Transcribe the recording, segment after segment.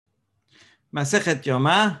Masechet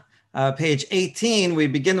Yoma, page 18. We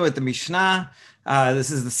begin with the Mishnah.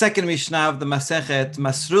 This is the second Mishnah of the Masechet.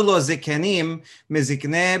 Masrulo zikenim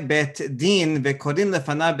mizikne bet din vekorin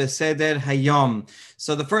lefana beseder hayom.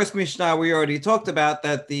 So the first Mishnah we already talked about,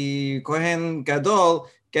 that the Kohen Gadol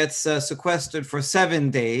gets sequestered for 7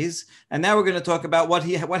 days, and now we're going to talk about what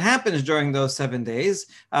happens during those 7 days.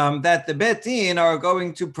 That the Bet Din are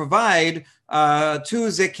going to provide 2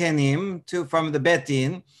 zikenim from the Bet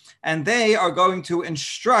Din, and they are going to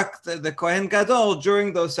instruct the Kohen Gadol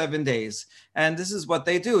during those 7 days. And this is what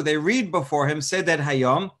they do. They read before him Seder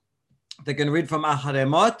Hayom. They can read from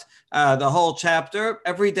Acharemot, the whole chapter.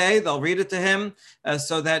 Every day they'll read it to him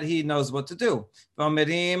so that he knows what to do.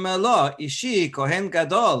 V'omerim lo, ishi kohen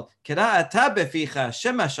gadol, kira ata beficha,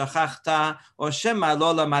 shema shachachta, or shema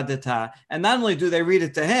lo lamadeta. And not only do they read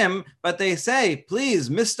it to him, but they say, please,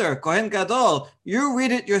 Mr. Kohen Gadol, you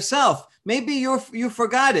read it yourself. Maybe you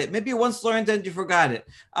forgot it. Maybe you once learned it and you forgot it.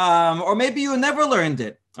 Or maybe you never learned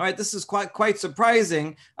it. All right, this is quite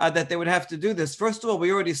surprising that they would have to do this. First of all,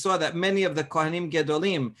 we already saw that many of the Kohanim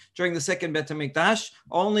Gedolim during the second Bet HaMikdash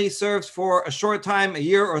only served for a short time, a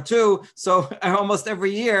year or two. So almost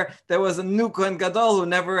every year there was a new Kohen Gadol who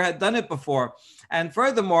never had done it before. And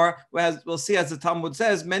furthermore, as we'll see, as the Talmud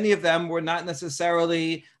says, many of them were not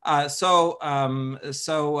necessarily so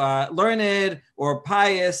learned or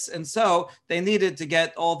pious, and so they needed to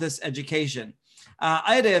get all this education.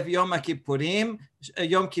 ערב יום הכיפורים,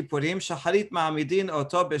 שחרית מעמידין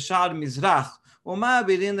אותו בשער מזרח,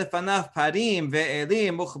 ומעבירים לפניו פרים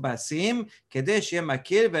ואלים מוכבסים, כדי שיהיה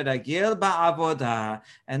מכיר ורגיל בעבודה.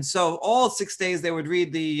 And so all 6 days they would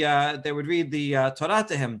read the Torah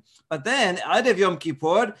to him. But then, ערב Yom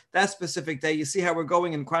Kippur, that specific day, you see how we're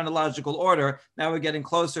going in chronological order. Now we're getting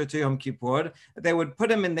closer to Yom Kippur. They would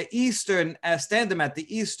put him in the eastern, stand him at the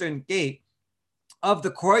eastern gate of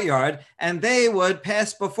the courtyard, and they would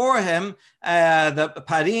pass before him the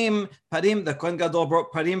parim, the Kohen Gadol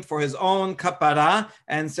brought parim for his own kapara,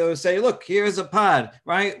 and so say, look, here's a pod,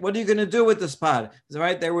 right? What are you going to do with this pod?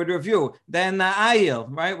 Right? They would review. Then ayil,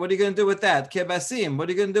 right? What are you going to do with that? Kebasim, what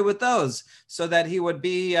are you going to do with those? So that he would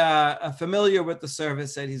be familiar with the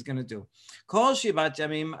service that he's going to do. Kol shivat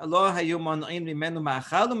yamim lo hayu mon'im mimenu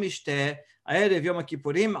ma'achal u'mishteh ערב יום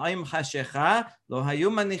הכיפורים עם חשיכה, לא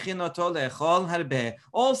היו מניחים אותו לאכול הרבה.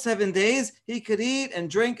 All 7 days, he could eat and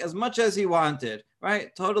drink as much as he wanted,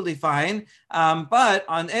 right? Totally fine. But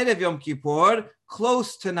on Erev Yom Kippur,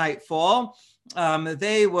 close to nightfall,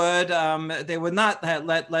 they would not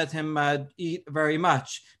let him eat very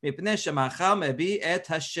much,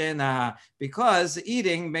 because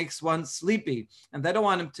eating makes one sleepy, and they don't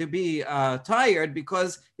want him to be tired,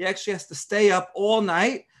 because he actually has to stay up all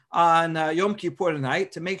night on Yom Kippur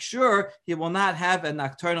night to make sure he will not have a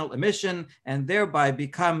nocturnal emission and thereby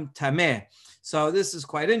become tameh. So this is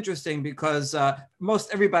quite interesting, because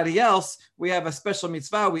most everybody else, we have a special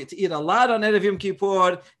mitzvah to eat a lot on Erev Yom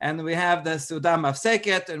Kippur, and we have the Suda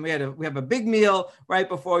Mafseket, and we have a big meal right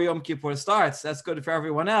before Yom Kippur starts. That's good for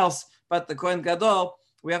everyone else, but the Kohen Gadol,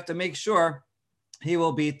 we have to make sure he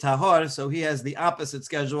will be tahor, so he has the opposite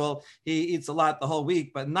schedule. He eats a lot the whole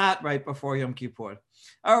week, but not right before Yom Kippur.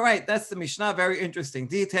 All right, that's the Mishnah. Very interesting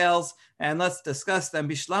details, and let's discuss them.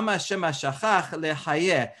 Bishlama shema shachach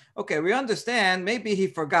lehayeh. Okay, we understand. Maybe he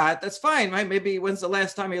forgot. That's fine, right? Maybe when's the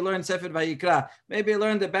last time he learned Sefer Vayikra? Maybe he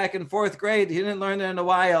learned it back in 4th grade. He didn't learn it in a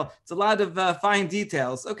while. It's a lot of fine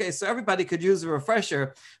details. Okay, so everybody could use a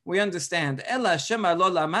refresher. We understand. Ela shema lo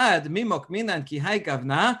lamad mimok minan ki hay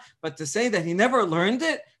gavna. But to say that he never learned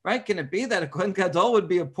it, right? Can it be that a Kohen Gadol would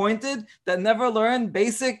be appointed that never learned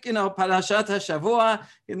basic, Parashat HaShavua,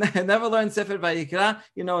 he never learned Sefer Vayikra?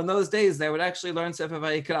 In those days, they would actually learn Sefer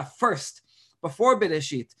Vayikra first, before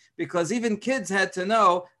Bereshit, because even kids had to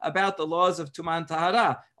know about the laws of Tumah and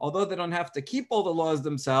Tahara. Although they don't have to keep all the laws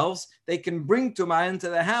themselves, they can bring Tumah into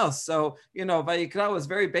the house. So, Vayikra was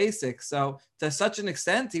very basic. So to such an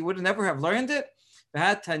extent, he would never have learned it.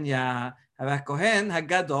 V'hatanya, HaKohen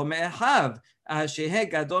HaGadol me'echav.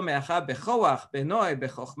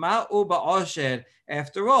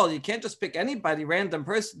 After all, you can't just pick anybody, random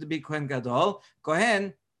person to be Kohen Gadol.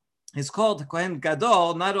 Kohen is called Kohen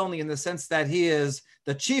Gadol, not only in the sense that he is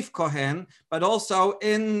the chief Kohen, but also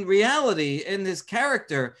in reality, in his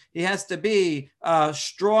character. He has to be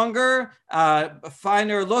stronger,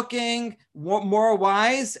 finer looking, more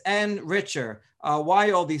wise, and richer. Why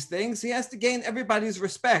all these things? He has to gain everybody's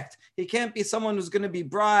respect. He can't be someone who's going to be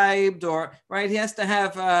bribed, or right. He has to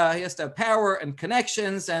have power and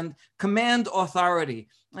connections and command authority.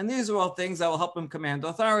 And these are all things that will help him command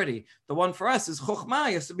authority. The one for us is chokhmah.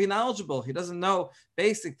 He has to be knowledgeable. He doesn't know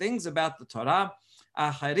basic things about the Torah.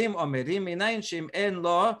 אחרים אומרים מניין שאם אין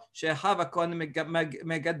לו שאחיו הכהן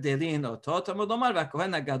מגדלין אותו, תלמוד לומר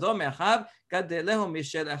והכהן הגדול מאחיו גדלהו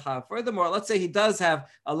משל אחיו. Furthermore, let's say he does have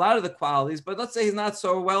a lot of the qualities, but let's say he's not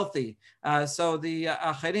so wealthy. So the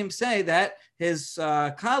Acharim say that his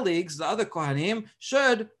colleagues, the other Kohanim,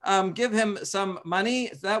 should give him some money.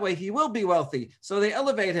 So that way he will be wealthy. So they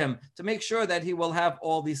elevate him to make sure that he will have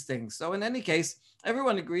all these things. So in any case,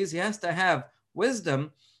 everyone agrees he has to have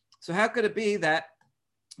wisdom. So how could it be that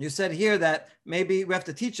you said here that maybe we have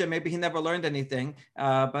to teach him, maybe he never learned anything,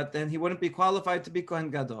 but then he wouldn't be qualified to be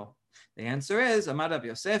Kohen Gadol? The answer is, Amar Rav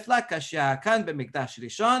Yosef, la kashya kan b'mikdash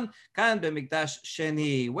rishon, kan b'mikdash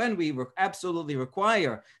sheni. When we absolutely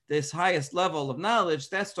require this highest level of knowledge,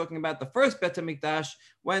 that's talking about the first Bet HaMikdash,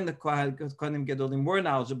 when the Kohanim Gedolim were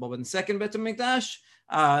knowledgeable. But in the second Bet HaMikdash,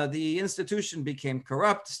 the institution became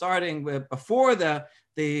corrupt, starting with before the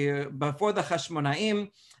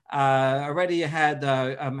Chashmonaim. Already you had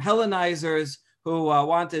Hellenizers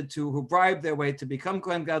who bribed their way to become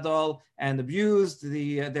Kohen Gadol and abused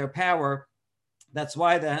their power. That's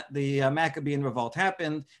why the Maccabean revolt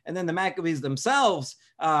happened, and then the Maccabees themselves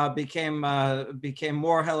became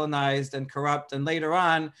more Hellenized and corrupt. And later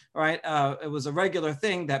on, right, it was a regular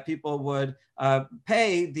thing that people would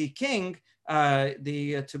pay the king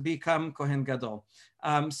to become Kohen Gadol.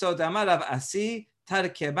 So the Amar Rav Asi.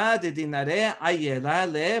 תרכבה דדינרי איילה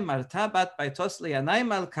למרתה בת ביתוס לינאי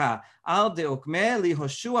מלכה על דאוקמה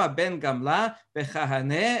ליהושע בן גמלה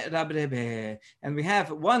וכהנה רברבה. And we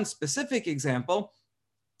have one specific example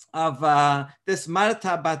of this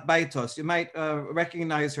Marta bat Baitos. You might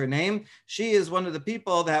recognize her name. She is one of the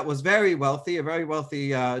people that was very wealthy, a very wealthy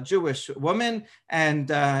Jewish woman. And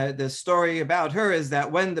the story about her is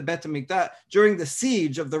that when the Bet HaMikdash, during the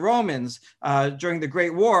siege of the Romans, during the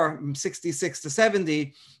Great War, 66 to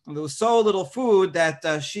 70, there was so little food that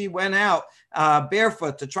she went out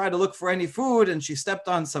barefoot to try to look for any food, and she stepped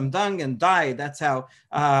on some dung and died. That's how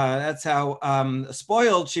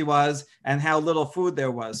spoiled she was and how little food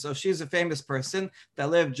there was. So she's a famous person that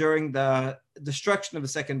lived during the destruction of the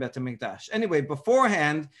second Bet HaMikdash. Anyway,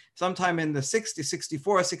 beforehand, sometime in the 60,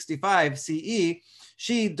 64, 65 CE,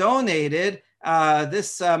 she donated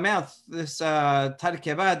this amount, this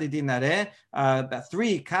tarkeva de dinare, about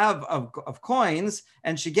 3 kav of coins,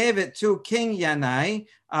 and she gave it to King Yanai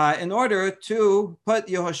in order to put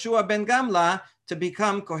Yehoshua ben Gamla to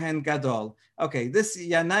become Kohen Gadol. Okay, this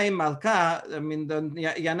Yanai Malka, I mean, the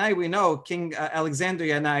Yanai we know, King Alexander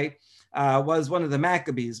Yanai, was one of the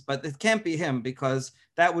Maccabees, but it can't be him because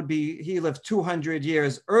that would be, he lived 200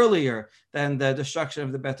 years earlier than the destruction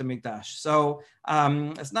of the Bet HaMikdash. So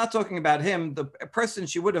it's not talking about him. The person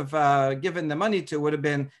she would have given the money to would have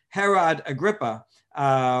been Herod Agrippa,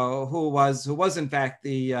 who was in fact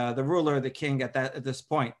the ruler, the king at this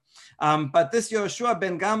point. But this Yehoshua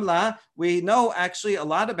ben Gamla, we know actually a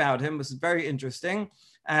lot about him. This is very interesting.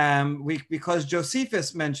 Because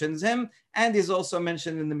Josephus mentions him, and he's also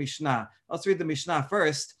mentioned in the Mishnah. Let's read the Mishnah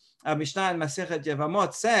first. Mishnah in Masechet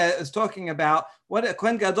Yevamot is talking about what a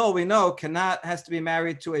Kohen Gadol we know has to be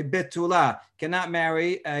married to a Betula, cannot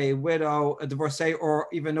marry a widow, a divorcee, or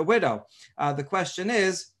even a widow. The question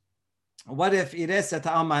is, what if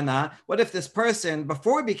what if this person,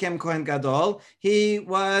 before he became Kohen Gadol, he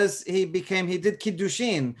did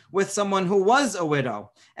Kiddushin with someone who was a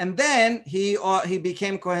widow, and then he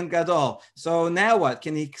became Kohen Gadol. So now what?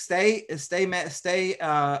 Can he stay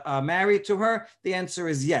married to her? The answer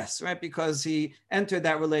is yes, right? Because he entered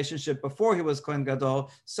that relationship before he was Kohen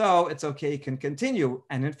Gadol, so it's okay, he can continue.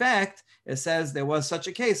 And in fact, it says there was such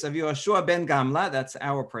a case of Yehoshua ben Gamla, that's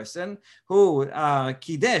our person, who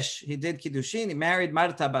Kiddush, he did Kiddushin, he married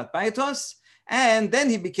Marta bat Baitos, and then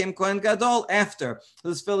he became Kohen Gadol after.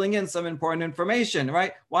 Who's filling in some important information,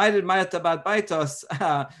 right? Why did Marta bat Baitos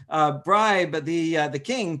bribe the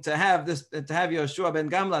king to have Yehoshua ben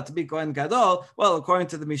Gamla to be Kohen Gadol? Well, according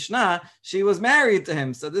to the Mishnah, she was married to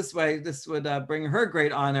him. So this would bring her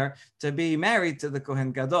great honor to be married to the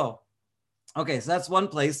Kohen Gadol. Okay, so that's one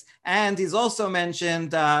place. And he's also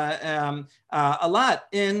mentioned a lot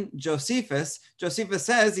in Josephus. Josephus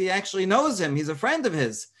says he actually knows him. He's a friend of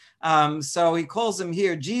his. So he calls him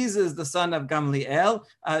here Jesus, the son of Gamliel.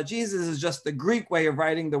 Jesus is just the Greek way of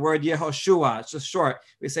writing the word Yehoshua. It's just short.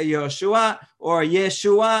 We say Yehoshua or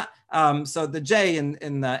Yeshua. So the J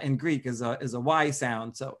in Greek is a Y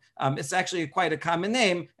sound. So it's actually quite a common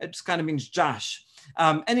name. It just kind of means Josh.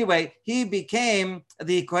 Anyway, he became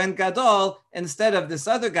the Kohen Gadol instead of this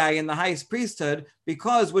other guy in the highest priesthood,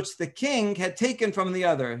 which the king had taken from the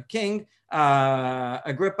other. King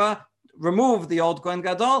Agrippa removed the old Kohen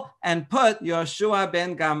Gadol and put Yehoshua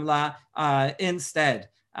ben Gamla instead.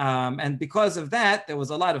 And because of that, there was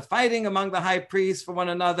a lot of fighting among the high priests for one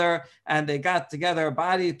another, and they got together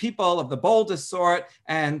people of the boldest sort.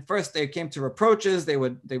 And first they came to reproaches. They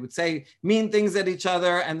would say mean things at each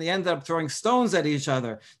other, and they ended up throwing stones at each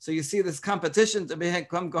other. So you see, this competition to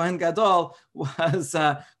become Kohen Gadol was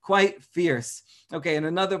quite fierce. Okay, in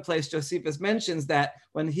another place, Josephus mentions that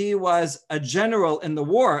when he was a general in the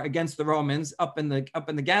war against the Romans up in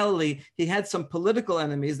the Galilee, he had some political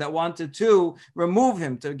enemies that wanted to remove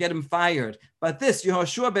him, to get him fired. But this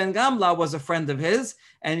Yehoshua ben Gamla was a friend of his,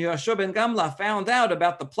 and Yehoshua ben Gamla found out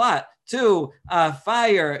about the plot to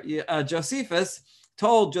fire Josephus.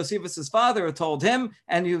 Told Josephus's father, told him,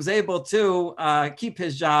 and he was able to keep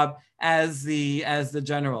his job as the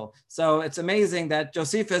general. So it's amazing that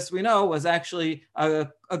Josephus, we know, was actually a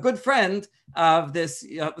good friend of this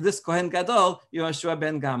Kohen Gadol, Yehoshua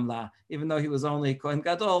ben Gamla, even though he was only Kohen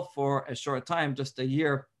Gadol for a short time, just a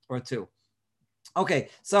year or two. Okay,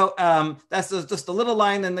 so that's just a little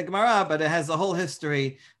line in the Gemara, but it has a whole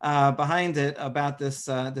history behind it about this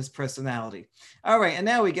personality. All right, and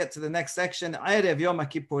now we get to the next section. Erev Yom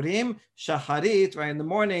Kippurim, Shacharit, right? In the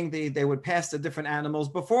morning, they would pass the different animals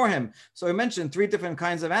before him. So we mentioned 3 different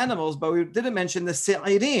kinds of animals, but we didn't mention the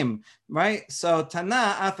Se'irim, right? So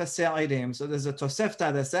Tana Afa Se'irim. So there's a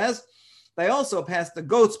Tosefta that says they also passed the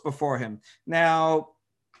goats before him. Now,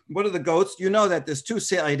 what are the goats? You know that there's 2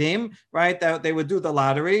 Se'irim, right? That they would do the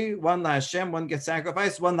lottery. One la Hashem, one gets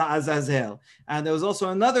sacrificed, one la Azazel. And there was also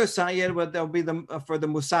another Sa'ir where there'll be for the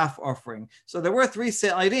Musaf offering. So there were 3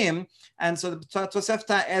 Se'irim, and so the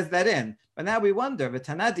Tosefta adds that in. But now we wonder,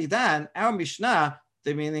 V'tana Didan, our Mishnah,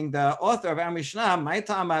 meaning the author of our Mishnah,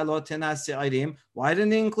 why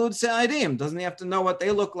didn't he include Se'irim? Doesn't he have to know what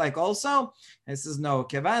they look like also? And he says, no,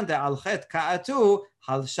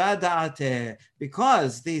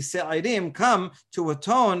 because the Se'irim come to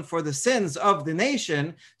atone for the sins of the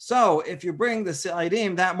nation. So if you bring the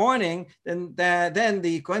Se'irim that morning, then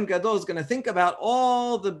the Kohen Gadol is going to think about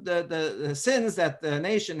all the sins that the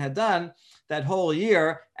nation had done that whole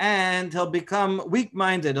year, and he'll become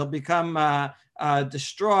weak-minded. He'll become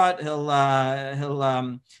distraught.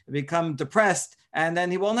 He'll become depressed, and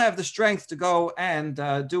then he won't have the strength to go and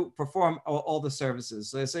perform all the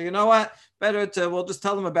services. So you know what? We'll just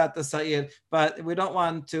tell him about the Sa'id, but we don't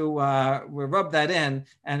want to rub that in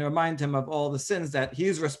and remind him of all the sins that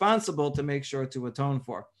he's responsible to make sure to atone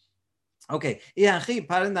for. Okay. Well,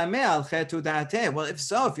 if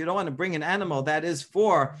so, if you don't want to bring an animal that is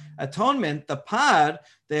for atonement, the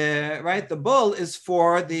bull is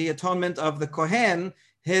for the atonement of the Kohen,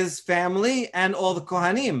 his family, and all the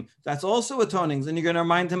Kohanim. That's also atoning. And you're going to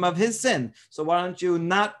remind him of his sin. So why don't you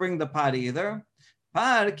not bring the pod either?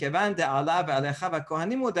 Par kevan de'alav alechav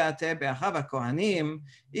hakohanim udate be'achav hakohanim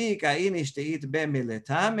ikain ishteit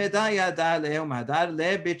be'mileta medayada le'umadar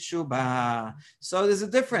le'bitshuba. So there's a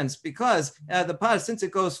difference because the par, since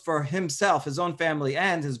it goes for himself, his own family,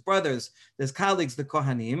 and his brothers, his colleagues, the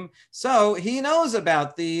kohanim, so he knows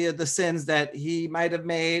about the sins that he might have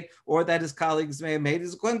made or that his colleagues may have made.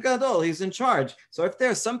 He's Kohen Gadol, he's in charge. So if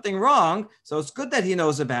there's something wrong, so it's good that he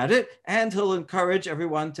knows about it, and he'll encourage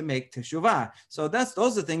everyone to make teshuvah. So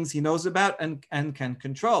those are things he knows about and can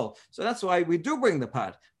control. So that's why we do bring the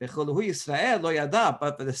pod. But for the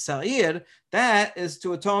Sa'ir, that is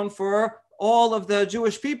to atone for all of the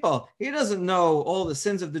Jewish people. He doesn't know all the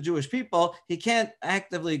sins of the Jewish people. He can't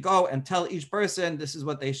actively go and tell each person this is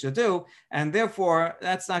what they should do. And therefore,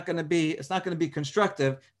 it's not going to be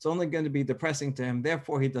constructive. It's only going to be depressing to him.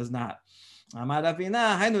 Therefore, he does not. Amar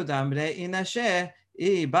Ravina, Hainu damre inashe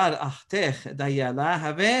ibar achtech dayala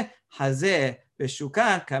have hazeh. And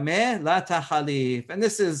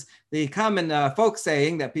this is the common folk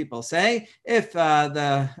saying that people say: if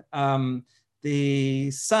the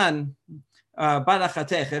son,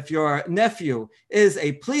 if your nephew is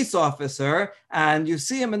a police officer and you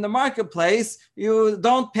see him in the marketplace, you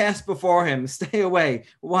don't pass before him. Stay away.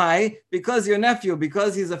 Why? Because your nephew,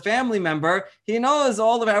 because he's a family member, he knows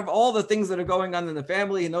all the things that are going on in the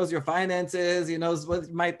family. He knows your finances. He knows what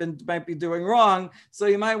you might be doing wrong. So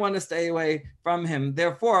you might want to stay away from him.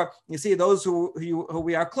 Therefore, you see, those who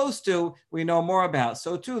we are close to, we know more about.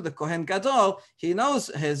 So too, the Kohen Gadol, he knows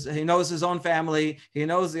his own family. He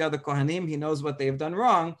knows the other Kohanim. He knows what they've done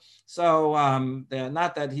wrong. So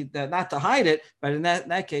not to hide it, but in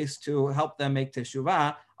that case, to help them make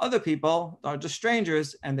teshuvah. Other people are just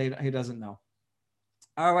strangers, and he doesn't know.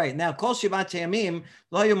 All right, now Kol Shivat Yamim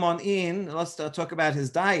Lo Yamonin. Let's talk about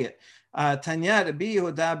his diet. Tanya Rabbi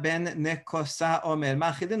Yehuda ben Nekosa Omer,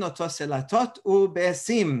 Machilin oto selatot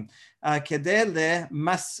ubesim kedele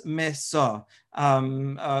masmeso.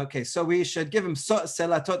 Okay, so we should give him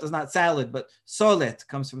selatot is not salad, but solet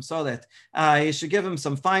comes from solet. You should give him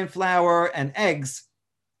some fine flour and eggs.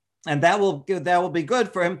 And that will be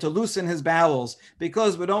good for him to loosen his bowels,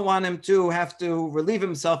 because we don't want him to have to relieve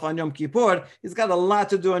himself on Yom Kippur. He's got a lot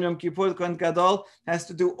to do on Yom Kippur. The Kohen Gadol has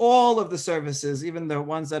to do all of the services, even the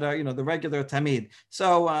ones that are, the regular tamid.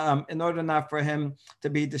 So in order not for him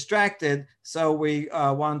to be distracted, so we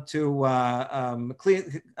want to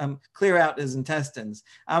clear out his intestines.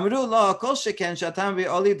 But Rabbi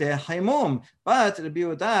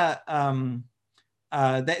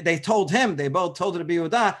Yehuda, they both told Rabbi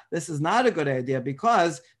Yehuda, this is not a good idea,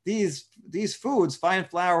 because these foods, fine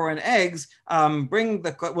flour and eggs, can bring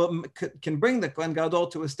the Kohen Gadol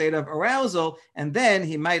to a state of arousal, and then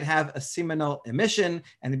he might have a seminal emission,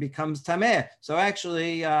 and he becomes tameh. So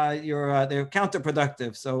actually, they're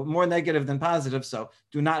counterproductive. So more negative than positive. So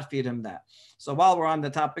do not feed him that. So while we're on the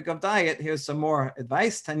topic of diet, here's some more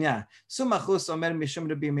advice. Tanya, Sumachus omer mishum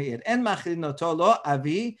Rabbi Meir, en machlinoto lo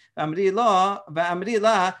avi, v'amri la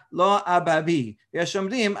lo ababi,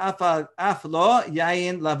 v'yashomrim af lo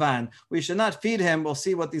yayin lavan. We should not feed him. We'll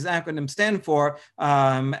see what these acronyms stand for.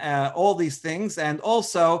 All these things, and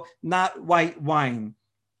also not white wine.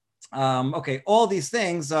 Okay, all these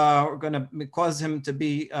things are going to cause him to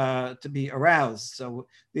be aroused. So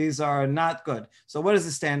these are not good. So what does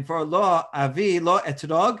it stand for? Lo avi, lo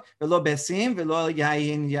etrog, velo besim, velo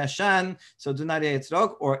yayin yashan. So do not eat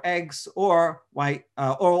etrog, or eggs, or white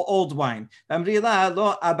or old wine. Amrila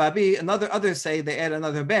lo ababi. Others say they add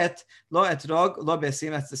another bet. Lo etrog, lo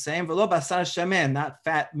besim. That's the same. Velo basar shemen, not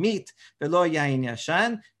fat meat. Velo yayin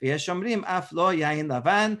yashan. V'yeshomrim af lo yayin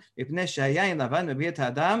lavan. V'pnei sheyayin lavan mebiet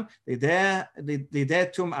adam.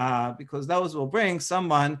 Because those will bring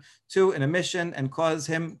someone to an emission and cause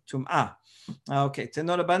him tum'ah. Okay,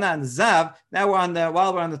 Tenora Banan, Zav. Now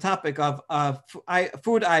while we're on the topic of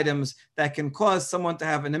food items that can cause someone to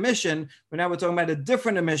have an emission, we're talking about a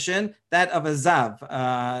different emission, that of a Zav.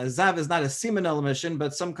 Zav is not a seminal emission,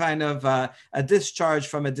 but some kind of a discharge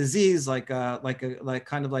from a disease, like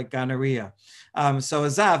gonorrhea. So a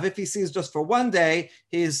Zav, if he sees just for one day,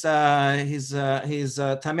 he's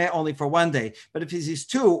tameh only for one day. But if he sees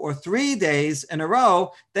 2 or 3 days in a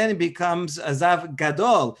row, then it becomes a Zav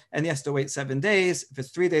Gadol, and he has to wait 7 days. If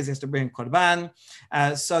it's 3 days, he has to bring korban.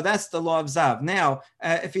 So that's the law of Zav. Now,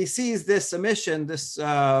 if he sees this emission, this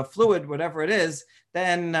fluid, whatever it is,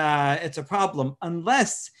 then it's a problem,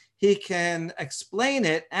 unless he can explain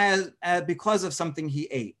it as because of something he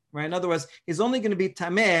ate. Right? In other words, he's only going to be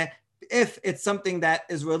tameh if it's something that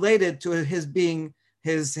is related to his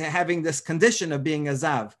having this condition of being a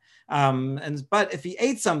Zav. But if he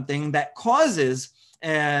ate something that causes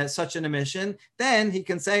such an emission, then he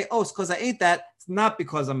can say, oh, it's because I ate that. It's not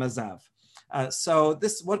because I'm a Zav. So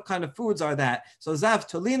what kind of foods are that? So Zav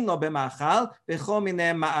tolin lo b'ma'achal v'chol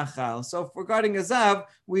minei ma'achal. So regarding a Zav,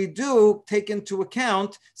 we do take into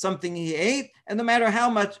account something he ate, and no matter how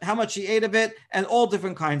much he ate of it, and all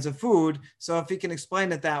different kinds of food. So if he can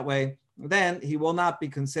explain it that way, then he will not be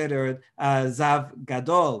considered Zav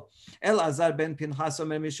Gadol. Elazar ben Pinchas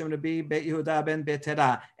omer mishum Rabbi Yehuda ben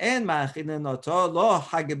Betera, en ma'achilin oto lo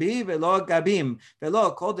hagabi velo gabim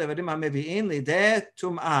velo kol devarim hamevi'in lidei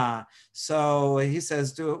tum'ah. So he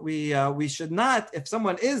says, we should not, if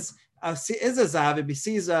someone is a Zav, if he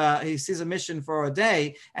sees a mission for a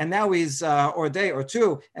day, and now he's or a day or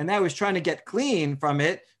 2, and now he's trying to get clean from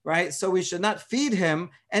it, right? So we should not feed him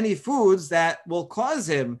any foods that will cause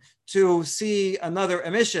him to see another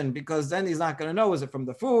emission, because then he's not going to know, is it from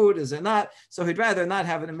the food, is it not? So he'd rather not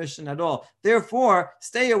have an emission at all. Therefore,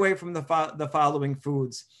 stay away from the following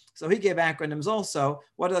foods. So he gave acronyms also.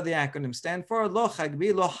 What do the acronyms stand for? Lo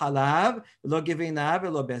chagbi, lo halav, lo givina,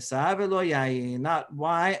 lo besa, lo yayin. Not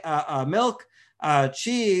milk,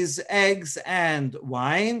 cheese, eggs, and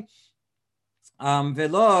wine.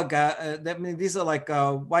 These are like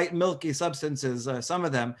white milky substances, some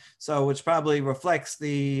of them, so which probably reflects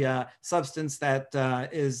the substance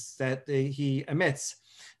that he emits.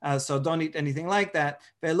 So don't eat anything like that.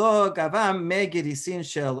 Velo gavam megirisin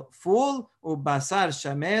shel ful ubasar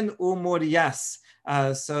shamen umurias.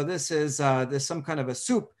 So there's some kind of a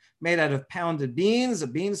soup made out of pounded beans, a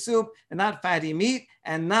bean soup, and not fatty meat,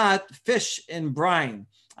 and not fish in brine.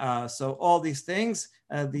 So all these things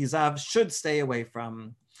the Zav should stay away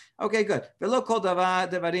from. Okay, good. ולא כל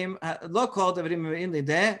דברים, לא כל דברים מביאים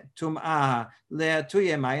לידי טומאה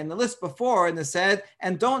לתוימai. In the list before, and it said,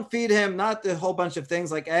 and don't feed him not a whole bunch of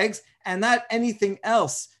things like eggs, and not anything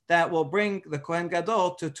else that will bring the Kohen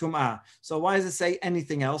Gadol to Tum'ah. So why does it say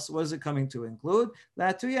anything else? What is it coming to include?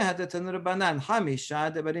 La'tuya hadatan rabbanan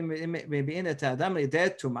hamisha devarim mebi'in et adam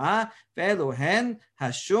lidei Tum'ah ve'elu hen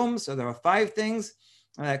hashum. So there are 5 things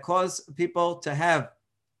that cause people to have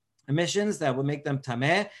emissions that will make them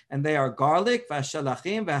tameh, and they are garlic,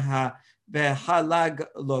 v'shalachim, v'halag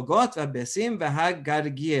logot, v'besim,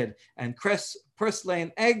 v'hagargir, and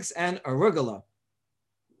purslane eggs and arugula.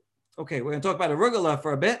 Okay, we're going to talk about arugula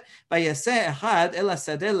for a bit. We're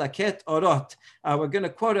going to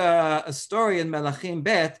quote a story in Melachim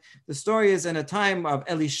Bet. The story is in a time of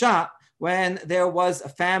Elisha, when there was a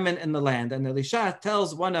famine in the land, and Elisha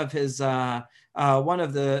tells one of his one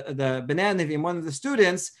of the Bnei Nevi'im, one of the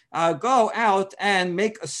students, go out and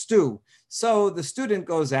make a stew. So the student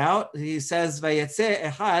goes out. He says, "Vayetze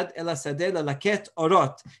ehad el hasadeh lelaket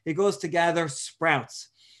orot." He goes to gather sprouts.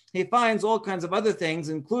 He finds all kinds of other things,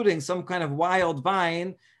 including some kind of wild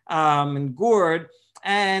vine and gourd,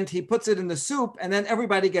 and he puts it in the soup, and then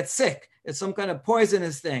everybody gets sick. It's some kind of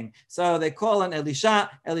poisonous thing. So they call on Elisha.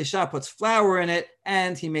 Elisha puts flour in it,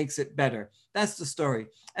 and he makes it better. That's the story.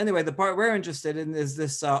 Anyway, the part we're interested in is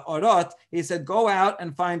this orot. He said, go out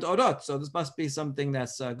and find orot. So this must be something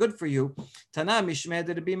that's good for you. Tana mishmed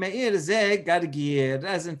Rabbi Meir ze gargir.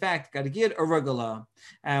 As in fact, gargir, arugula.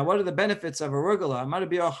 And what are the benefits of arugula? Amar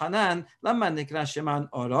Rabbi Yochanan, lama nikra sheman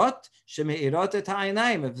orot, shemeirot et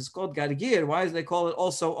ha'inayim. If it's called gargir, why do they call it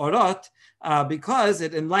also orot? Because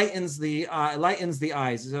it enlightens the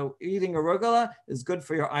eyes. So eating arugula is good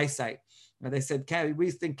for your eyesight. They said, we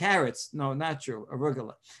think carrots. No, not true.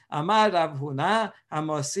 Arugula. Amar Rav Huna,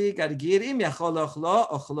 hamosi gargir im yachol ochlo,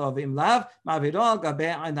 ochlo v'im lav, ma'aviro al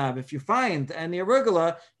gabe anav. If you find any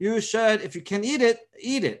arugula, you should, if you can eat it,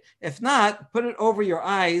 eat it. If not, put it over your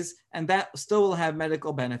eyes, and that still will have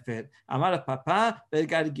medical benefit. Amar Papa,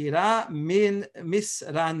 begargira min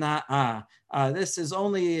misrana'a. This is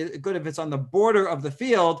only good if it's on the border of the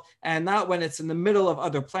field and not when it's in the middle of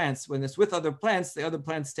other plants. When it's with other plants, the other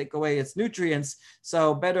plants take away its nutrients.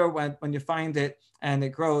 So better when you find it and it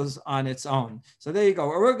grows on its own. So there you go.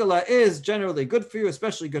 Arugula is generally good for you,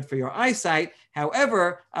 especially good for your eyesight.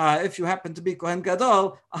 However, if you happen to be Kohen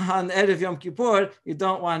Gadol on Erev Yom Kippur, you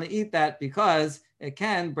don't want to eat that because it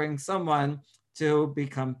can bring someone to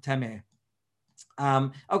become tameh.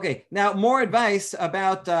 Okay, now more advice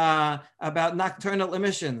about nocturnal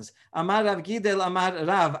emissions. Amar Rav Gidel Amar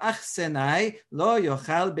Rav Achsenai lo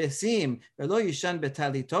yochal besim velo yishan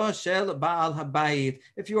betalito shel baal habayit.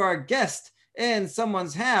 If you are a guest in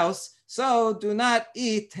someone's house, so do not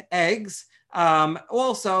eat eggs.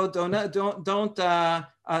 Also, don't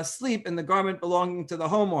sleep in the garment belonging to the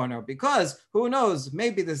homeowner, because who knows,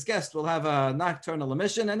 maybe this guest will have a nocturnal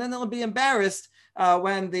emission, and then they'll be embarrassed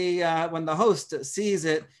when the host sees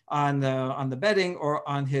it on the bedding or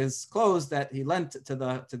on his clothes that he lent to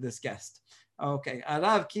this guest. Okay,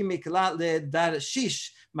 Arav ki mikla le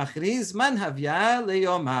darshish machriz man havya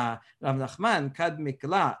leyoma. Rav Nachman kad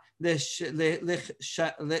mikla lish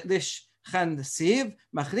Siv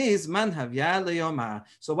machriz man havya leyoma.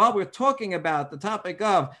 So while we're talking about the topic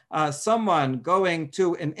of someone going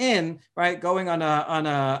to an inn, right, going on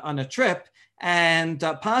a trip, and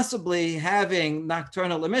possibly having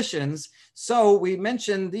nocturnal emissions, so we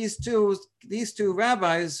mentioned these two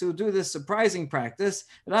rabbis who do this surprising practice.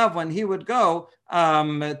 Rav, when he would go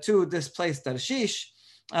to this place Tarshish,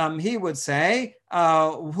 he would say,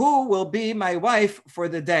 "Who will be my wife for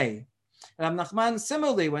the day?" Rav Nachman,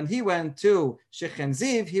 similarly, when he went to Shechem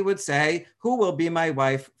Ziv, he would say, "Who will be my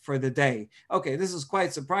wife for the day?" Okay, this is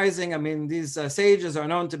quite surprising. I mean, these sages are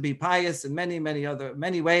known to be pious in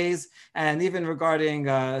many ways, and even regarding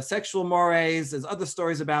sexual mores, there's other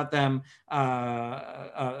stories about them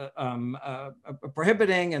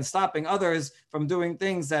prohibiting and stopping others from doing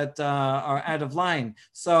things that are out of line.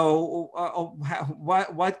 So,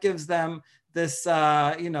 what gives them this,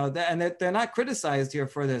 and they're not criticized here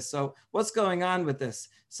for this. So what's going on with this?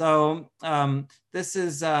 So this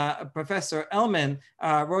is Professor Elman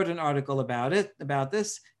wrote an article about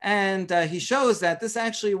this, and he shows that this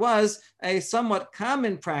actually was a somewhat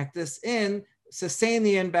common practice in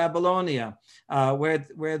Sasanian Babylonia, where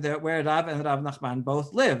Rav and Rav Nachman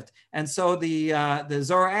both lived. And so the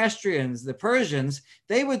Zoroastrians, the Persians,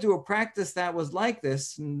 they would do a practice that was like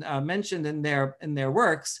this, mentioned in their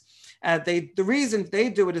works. The reason they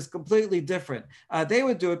do it is completely different. They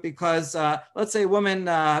would do it because, let's say, a woman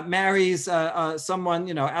marries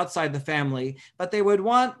someone outside the family, but they would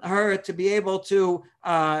want her to be able to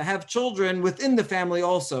have children within the family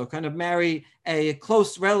also, kind of marry a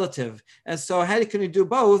close relative. And so, how can you do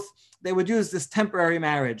both? They would use this temporary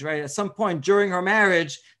marriage, right? At some point during her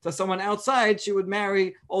marriage to someone outside, she would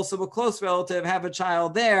marry also a close relative, have a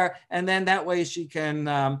child there, and then that way she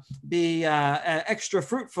can be extra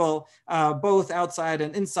fruitful both outside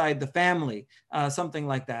and inside the family, something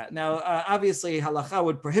like that. Now, obviously, halakha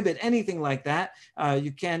would prohibit anything like that.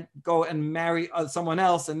 You can't go and marry someone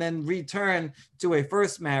else and then return to a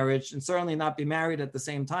first marriage, and certainly not be married at the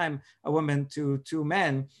same time, a woman to two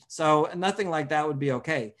men. So nothing like that would be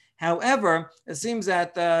okay. However, it seems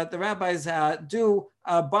that the rabbis do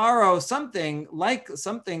borrow something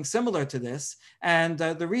similar to this. And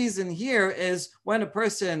the reason here is when a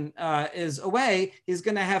person is away, he's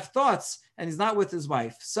going to have thoughts and he's not with his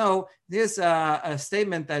wife. So there's a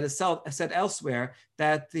statement that is said elsewhere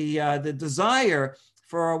that the desire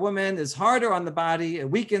for a woman is harder on the body,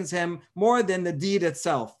 it weakens him more than the deed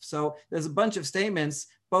itself. So there's a bunch of statements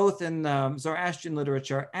both in Zoroastrian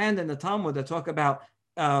literature and in the Talmud that talk about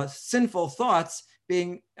sinful thoughts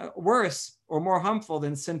being worse or more harmful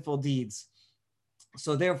than sinful deeds.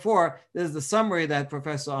 So therefore, this is the summary that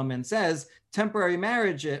Professor Alman says: temporary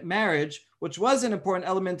marriage, which was an important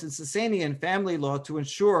element in Sasanian family law to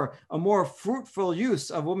ensure a more fruitful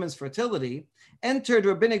use of women's fertility, entered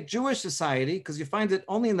rabbinic Jewish society, because you find it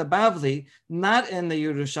only in the Bavli, not in the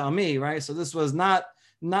Yerushalmi, right? So this was not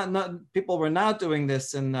people were not doing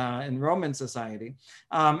this in Roman society,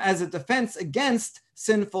 as a defense against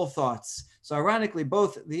sinful thoughts. So ironically,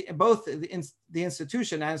 both the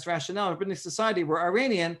institution and its rationale in rabbinic society were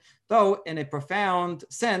Iranian, though in a profound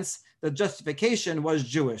sense, the justification was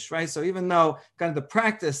Jewish, right? So even though kind of the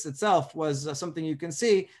practice itself was something you can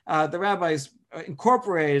see, the rabbis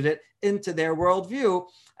incorporated it into their worldview.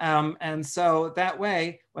 And so that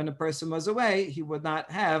way, when a person was away, he would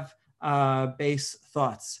not have base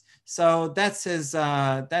thoughts. So that's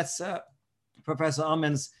Professor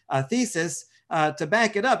Alman's thesis. To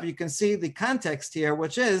back it up, you can see the context here,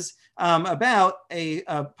 which is about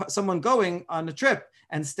someone going on a trip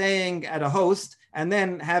and staying at a host and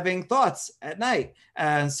then having thoughts at night.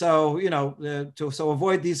 And so, to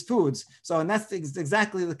avoid these foods. And that's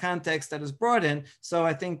exactly the context that is brought in. So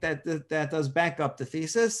I think that does back up the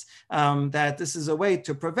thesis that this is a way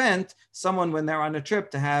to prevent someone when they're on a trip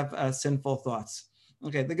to have sinful thoughts.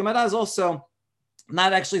 Okay, the Gemara is also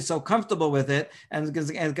not actually so comfortable with it, and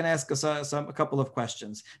is going to ask us a couple of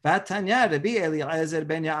questions. V'atanya Rabbi Eliezer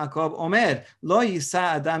ben Yaakov Omer, Lo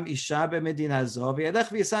yisa Adam isha b'medina zo, v'yelech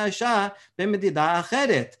v'yisa isha b'medina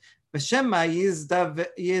acheret. B'shema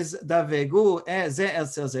yizdavegu ze el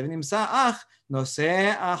ze, v'nimsa ach nose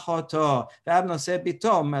achoto, v'ab nose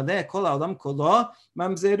bito, male kol ha'olam kolo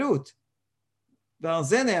mamzerut. We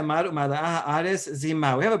have a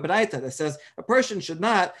braita that says a person should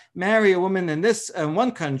not marry a woman in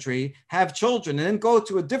one country, have children, and then go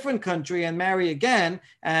to a different country and marry again,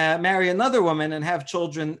 marry another woman and have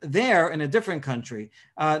children there in a different country.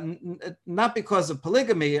 Not because of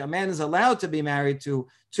polygamy, a man is allowed to be married to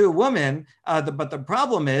a woman, but the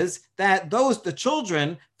problem is that the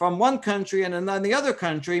children from one country and in the other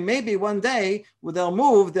country, maybe one day they'll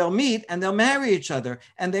move, they'll meet, and they'll marry each other,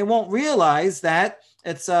 and they won't realize that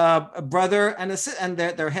it's a brother and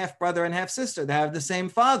they're half brother and half sister. They have the same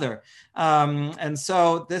father, and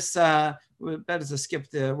so this. Better to skip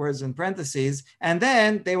the words in parentheses, and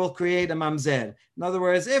then they will create a mamzer. In other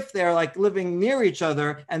words, if they're like living near each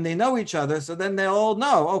other and they know each other, so then they'll all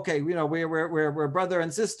know, okay, we're brother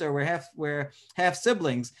and sister, we're half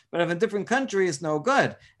siblings. But if in different countries, no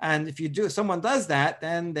good. And if someone does that,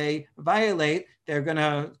 then they violate. They're going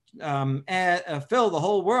to fill the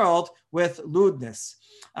whole world with lewdness.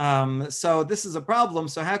 So this is a problem.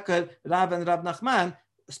 So how could Rav and Rav Nachman,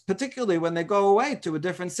 particularly when they go away to a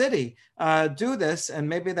different city, do this, and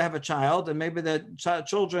maybe they have a child, and maybe the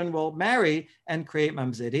children will marry and create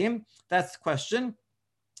mamzerim? That's the question.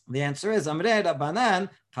 The answer is Amrei Rabbanan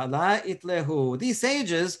Chala Itlehu. These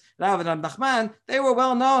sages, Rav and Rav Nachman, they were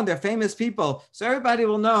well known. They're famous people, so everybody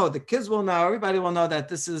will know. The kids will know. Everybody will know that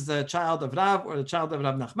this is the child of Rav or the child of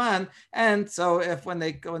Rav Nachman. And so, when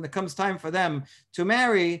it comes time for them to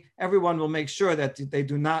marry, everyone will make sure that they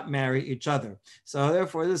do not marry each other. So,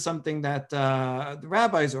 therefore, this is something that the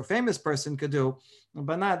rabbis or famous person could do,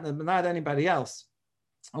 but not anybody else.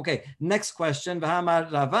 Okay, next question.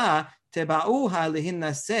 V'hamar Rava teba'uha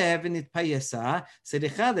lehinnaseh v'nitpayesa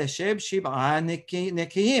sericha lesheb shib'a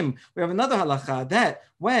nekiyim. We have another halacha that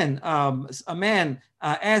when a man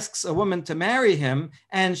asks a woman to marry him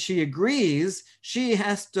and she agrees, she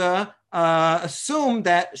has to assume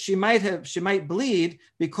that she might bleed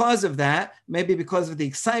because of that, maybe because of the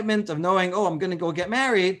excitement of knowing, oh, I'm going to go get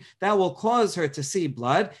married. That will cause her to see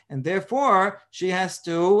blood, and therefore she has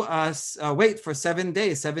to wait for 7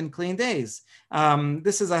 days, 7 clean days.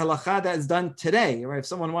 This is a halacha that is done today, right? If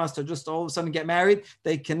someone wants to just all of a sudden get married,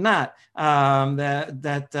 they cannot. From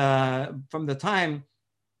the time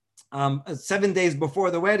 7 days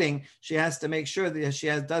before the wedding, she has to make sure that she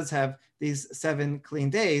does have these 7 clean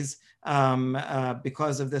days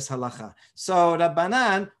because of this halacha. So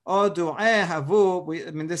Rabbanan,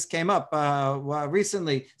 this came up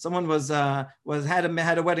recently. Someone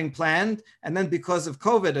had a wedding planned, and then because of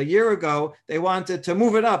COVID a year ago, they wanted to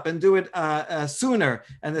move it up and do it sooner.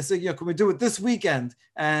 And they said, can we do it this weekend?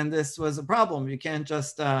 And this was a problem. You can't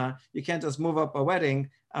just move up a wedding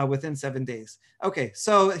within 7 days. Okay,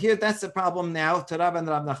 so here that's the problem now to Rav and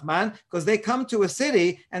Rav Nachman, because they come to a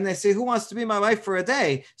city and they say, who wants to be my wife for a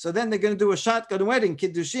day? So then they're going to do a shotgun wedding,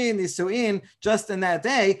 Kiddushin, Nisuin, just in that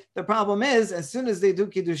day. The problem is, as soon as they do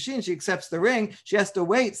Kiddushin, she accepts the ring, she has to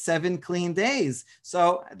wait 7 clean days.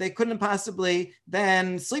 So they couldn't possibly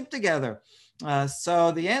then sleep together.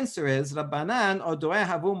 So the answer is Rabbanan odoe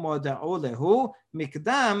havu moda'u lehu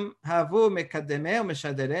mikdam havu mekademeh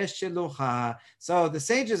meshadere shilucha. So the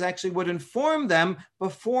sages actually would inform them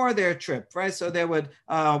before their trip, right? So they would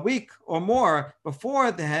a week or more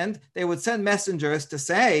beforehand, they would send messengers to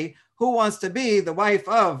say who wants to be the wife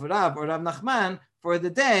of Rav or Rav Nachman for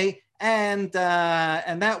the day, and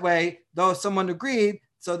that way, though someone agreed,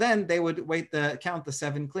 so then they would count the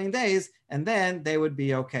 7 clean days, and then they would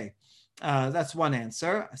be okay. That's one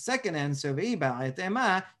answer. A second answer,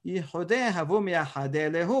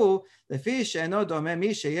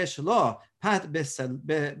 pat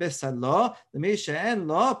besalo, למי שאין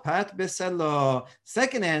לו pat besalo.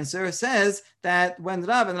 Second answer says that when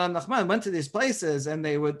Rav and Rav Nachman went to these places and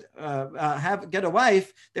they would get a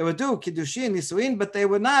wife, they would do kiddushin, nisuin, but they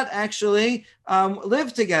would not actually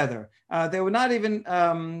live together. They would not even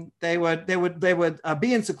they would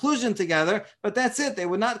be in seclusion together, but that's it. They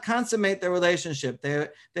would not consummate their relationship.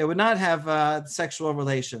 They would not have sexual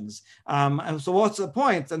relations. And so what's the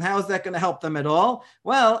point? And how is that going to help them at all?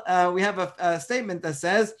 Well, we have a statement that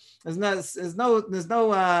says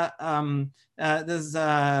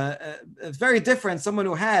it's very different, someone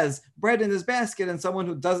who has bread in his basket and someone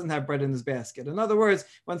who doesn't have bread in his basket. In other words,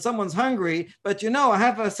 when someone's hungry, but I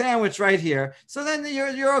have a sandwich right here, so then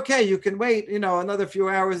you're okay. You can wait, another few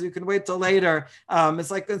hours. You can wait till later.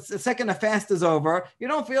 It's like the second a fast is over, you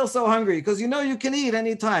don't feel so hungry because you can eat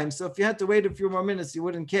anytime. So if you had to wait a few more minutes, you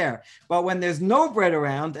wouldn't care. But when there's no bread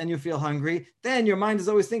around and you feel hungry, then your mind is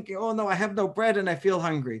always thinking, oh no, I have no bread and I feel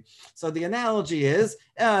hungry. So the analogy is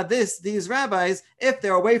these rabbis, if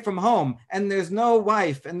they're away from home and there's no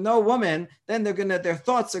wife and no woman, then their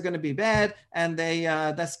thoughts are gonna be bad, and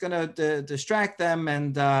that's gonna distract them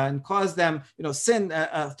and cause them, sin.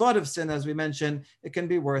 Thought of sin, as we mentioned, it can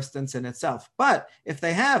be worse than sin itself. But if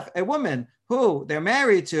they have a woman who they're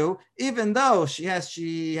married to, even though she has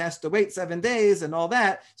to wait 7 days and all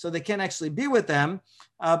that, so they can't actually be with them,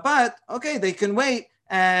 but okay, they can wait.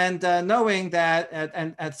 And knowing that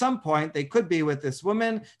at some point they could be with this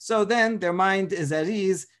woman, so then their mind is at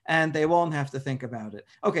ease and they won't have to think about it.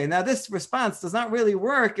 Okay, now this response does not really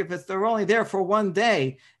work if they're only there for 1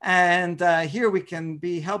 day. And here we can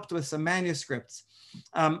be helped with some manuscripts.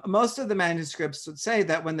 Most of the manuscripts would say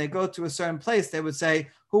that when they go to a certain place, they would say,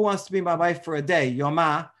 who wants to be my wife for a day?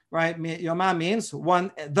 Yomah. Right, Yoma means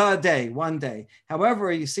 1 day.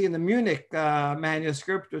 However, you see in the Munich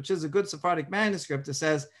manuscript, which is a good Sephardic manuscript, it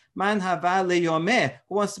says Man hava leyomeh,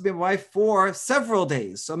 who wants to be a wife for several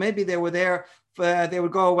days. So maybe they were there, they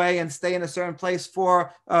would go away and stay in a certain place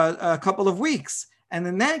for a couple of weeks, and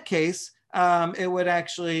in that case, it would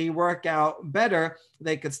actually work out better.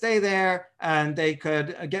 They could stay there and they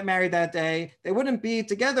could get married that day. They wouldn't be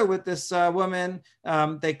together with this woman.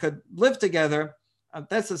 They could live together.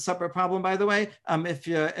 That's a separate problem, by the way.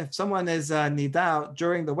 If someone is nida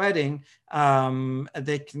during the wedding,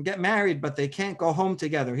 they can get married, but they can't go home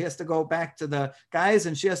together. He has to go back to the guys,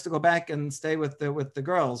 and she has to go back and stay with the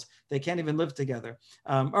girls. They can't even live together.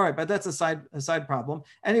 All right, but that's a side problem.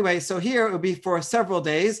 Anyway, so here it would be for several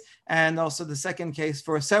days, and also the second case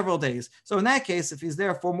for several days. So in that case, if he's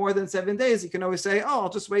there for more than 7 days, he can always say, "Oh, I'll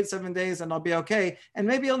just wait 7 days and I'll be okay." And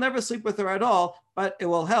maybe he'll never sleep with her at all, but it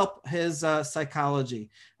will help his psychology.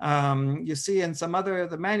 You see in some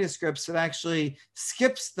the manuscripts, it actually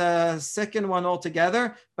skips the second one altogether,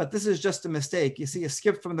 but this is just a mistake. You see, you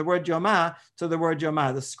skipped from the word Yomah to the word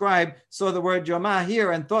Yomah. The scribe saw the word Yomah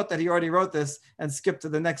here and thought that he already wrote this and skipped to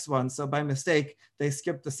the next one. So by mistake, they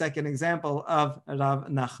skipped the second example of Rav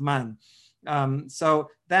Nachman. So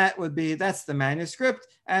that's the manuscript,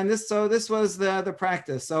 and this was the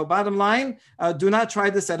practice. So bottom line, do not try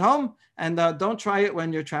this at home, and don't try it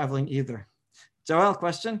when you're traveling either. Joel,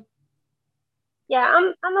 question? Yeah,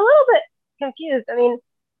 I'm a little bit confused. I mean,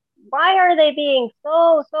 why are they being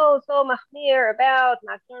so mahmir about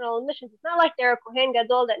nocturnal emissions? It's not like they're a Kohen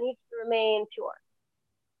Gadol that needs to remain pure.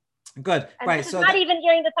 Good, and right? This is not even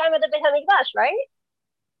during the time of the Beit Hamikdash, right?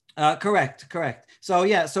 Correct. So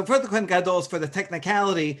yeah, so for the Kohen Gadol is for the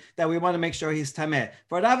technicality that we want to make sure he's tameh.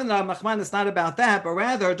 For Rav Nachman, it's not about that, but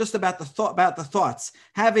rather just about the thoughts.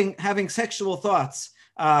 Having sexual thoughts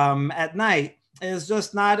at night is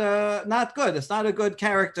just not good. It's not a good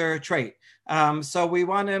character trait. So we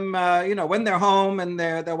want him, when they're home and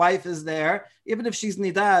their wife is there, even if she's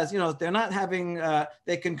nidas, they're not having,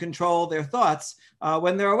 they can control their thoughts.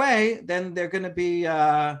 When they're away, then they're going to be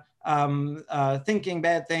thinking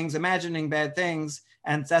bad things, imagining bad things,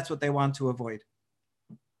 and that's what they want to avoid.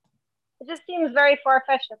 It just seems very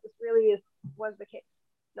far-fetched that this really was the case.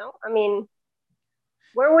 No, I mean,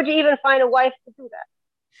 where would you even find a wife to do that?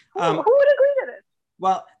 Who would agree to this?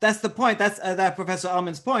 Well, that's the point. That's that Professor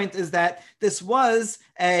Alman's point, is that this was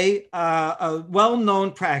a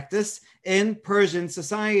well-known practice in Persian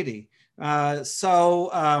society. Therefore,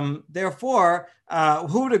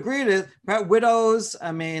 who would agree to widows?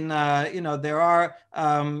 I mean, there are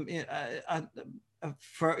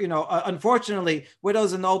unfortunately,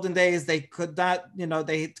 widows in the olden days, they could not,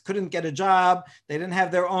 they couldn't get a job. They didn't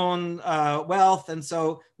have their own wealth, and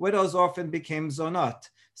so widows often became zonot.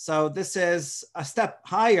 So this is a step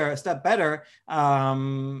higher, a step better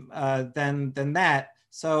than that.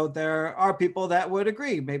 So there are people that would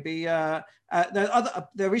agree. Maybe the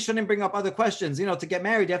Rishonim bring up other questions. To get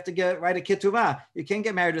married, you have to write a ketuvah. You can't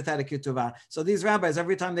get married without a ketuvah. So these rabbis,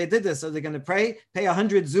 every time they did this, so they're going to pay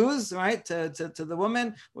 100 zuz, right, to the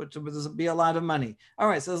woman, which would be a lot of money. All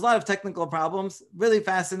right, so there's a lot of technical problems. Really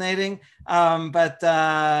fascinating, but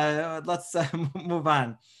let's move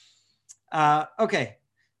on. Okay.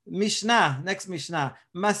 Mishnah, next Mishnah.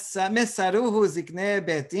 Misaruhu zikne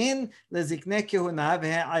betin lezikne kehuna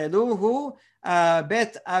ve'aluhu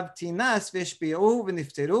bet abtinas v'shpi'u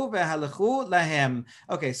v'nifteru ve'halachu lahem.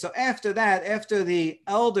 Okay, so after that, after the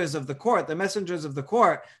elders of the court, the messengers of the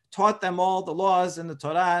court, taught them all the laws in the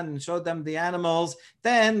Torah and showed them the animals,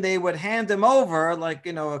 then they would hand them over, like,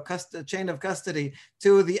 a chain of custody,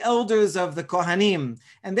 to the elders of the Kohanim.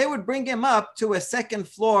 And they would bring him up to a second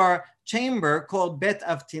floor chamber called Bet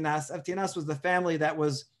Avtinas. Avtinas was the family that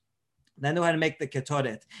knew how to make the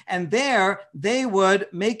ketoret. And there they would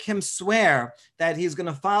make him swear that he's going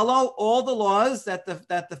to follow all the laws that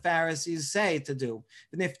the Pharisees say to do.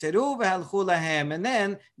 And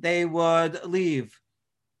then they would leave.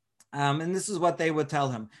 And this is what they would tell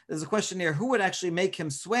him. There's a question here: who would actually make him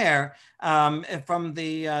swear? From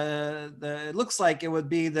it looks like it would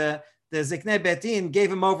be the Ziknei Betin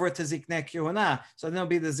gave him over to Ziknei Kehuna. So then it'll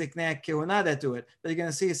be the Ziknei Kehuna that do it. But you're going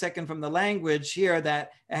to see a second from the language here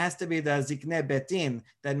that it has to be the Ziknei Betin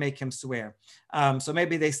that make him swear. So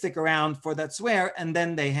maybe they stick around for that swear and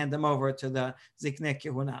then they hand them over to the Ziknei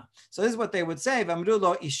Kehuna. So this is what they would say: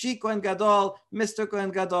 V'amru Ishi Kohen Gadol, Mr.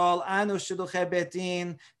 Kohen Gadol, Anu Shiluchei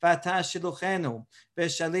Betin, V'ata Shiluchenu,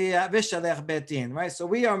 V'shalech Betin. Right. So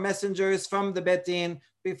we are messengers from the Betin,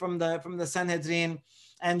 from the Sanhedrin.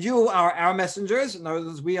 And you are our messengers. In other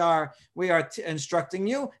words, we are instructing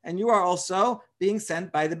you, and you are also being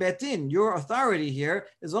sent by the Betin. Your authority here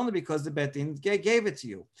is only because the Betin gave it to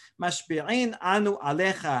you. Mashbi'in anu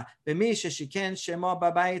alecha b'mi sheshiken shemo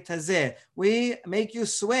b'bayit hazeh. We make you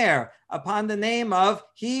swear upon the name of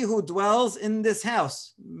he who dwells in this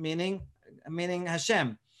house, meaning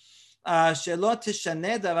Hashem. That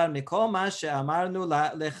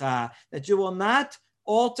you will not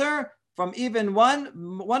alter from even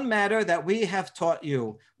one matter that we have taught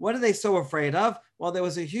you. What are they so afraid of? Well, there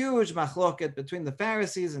was a huge machloket between the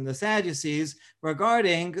Pharisees and the Sadducees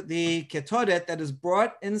regarding the ketoret that is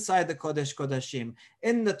brought inside the Kodesh Kodashim.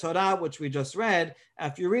 In the Torah, which we just read,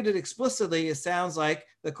 if you read it explicitly, it sounds like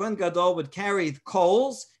the Kohen Gadol would carry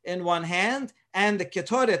coals in one hand and the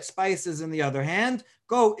ketoret, spices, in the other hand,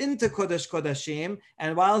 go into Kodesh Kodashim,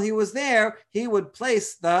 and while he was there, he would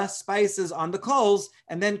place the spices on the coals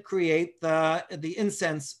and then create the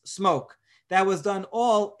incense smoke. That was done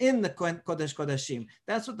all in the Kodesh Kodashim.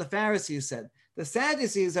 That's what the Pharisees said. The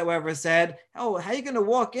Sadducees, however, said, how are you going to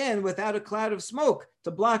walk in without a cloud of smoke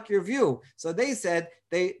to block your view? So they said,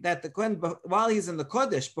 that the Kohen, while he's in the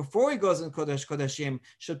Kodesh, before he goes in Kodesh Kodeshim,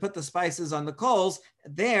 should put the spices on the coals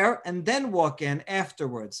there and then walk in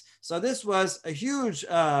afterwards. So this was a huge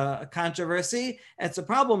controversy. It's a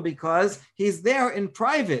problem because he's there in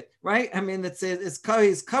private, right? I mean,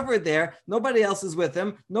 he's covered there. Nobody else is with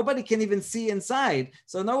him. Nobody can even see inside.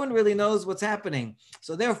 So no one really knows what's happening.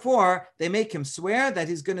 So therefore, they make him swear that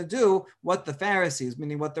he's going to do what the Pharisees,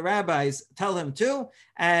 meaning what the rabbis, tell him to.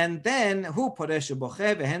 And then, hu poresh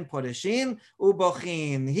uboche vehen poreshin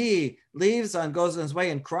ubochin. He leaves and goes on his way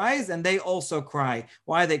and cries, and they also cry.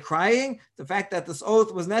 Why are they crying? The fact that this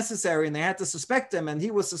oath was necessary and they had to suspect him, and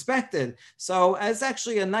he was suspected. So it's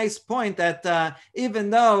actually a nice point that even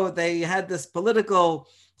though they had this political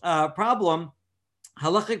problem,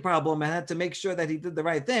 halachic problem, and had to make sure that he did the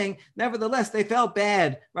right thing, nevertheless, they felt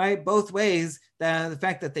bad, right? Both ways, the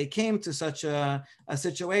fact that they came to such a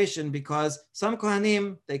situation, because some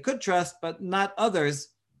Kohanim they could trust, but not others,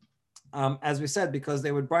 as we said, because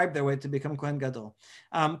they would bribe their way to become Kohen Gadol.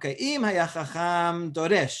 Okay. Im hayachacham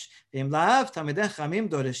doresh, v'im lav tamidei chamim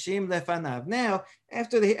doreshim lefanav. Now,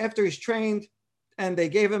 after he's trained, and they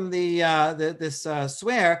gave him this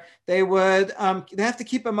swear, they have to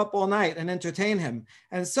keep him up all night and entertain him.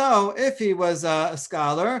 And so, if he was a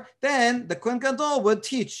scholar, then the Kohen Gadol would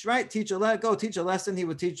teach, right? Teach a lesson. He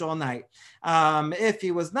would teach all night. If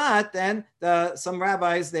he was not, then some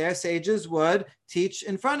rabbis there, sages, would teach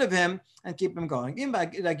in front of him and keep him going.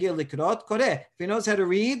 If he knows how to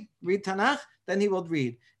read Tanakh, then he will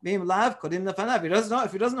read. If he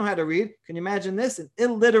doesn't know how to read, can you imagine this? An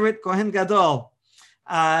illiterate Kohen Gadol.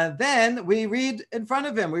 Then we read in front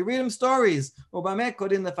of him. We read him stories.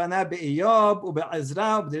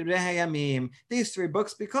 These three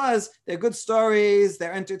books, because they're good stories,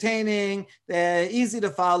 they're entertaining, they're easy to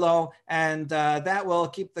follow, and that will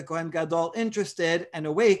keep the Kohen Gadol interested and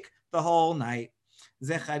awake the whole night.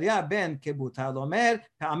 Zechariah ben Kebutal Omer,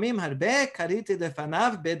 Pa'amim harbe kariti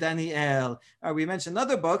lefanav bedaniel. We mentioned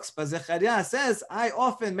other books, but Zechariah says,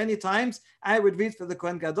 many times, I would read for the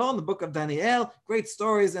Kohen Gadol the book of Daniel, great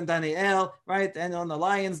stories in Daniel, right? And on the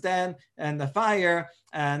lion's den and the fire.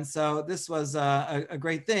 And so this was a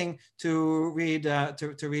great thing to read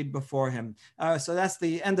to read before him. So that's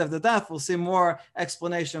the end of the daf. We'll see more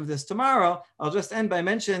explanation of this tomorrow. I'll just end by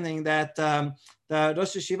mentioning that the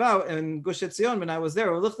Rosh Yeshiva in Gush Etzion, when I was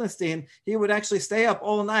there, Lichtenstein, he would actually stay up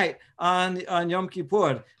all night on Yom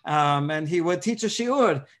Kippur, and he would teach a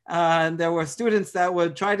shiur. And there were students that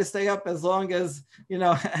would try to stay up as long as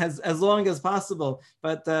as long as possible,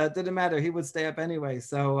 but it didn't matter. He would stay up anyway.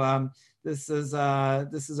 So this is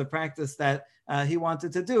a practice that he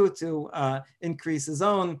wanted to do to increase his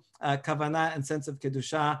own kavanah and sense of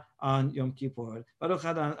kedusha on Yom Kippur. Baruch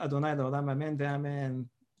Adonai Le'olam, amen ve'amen.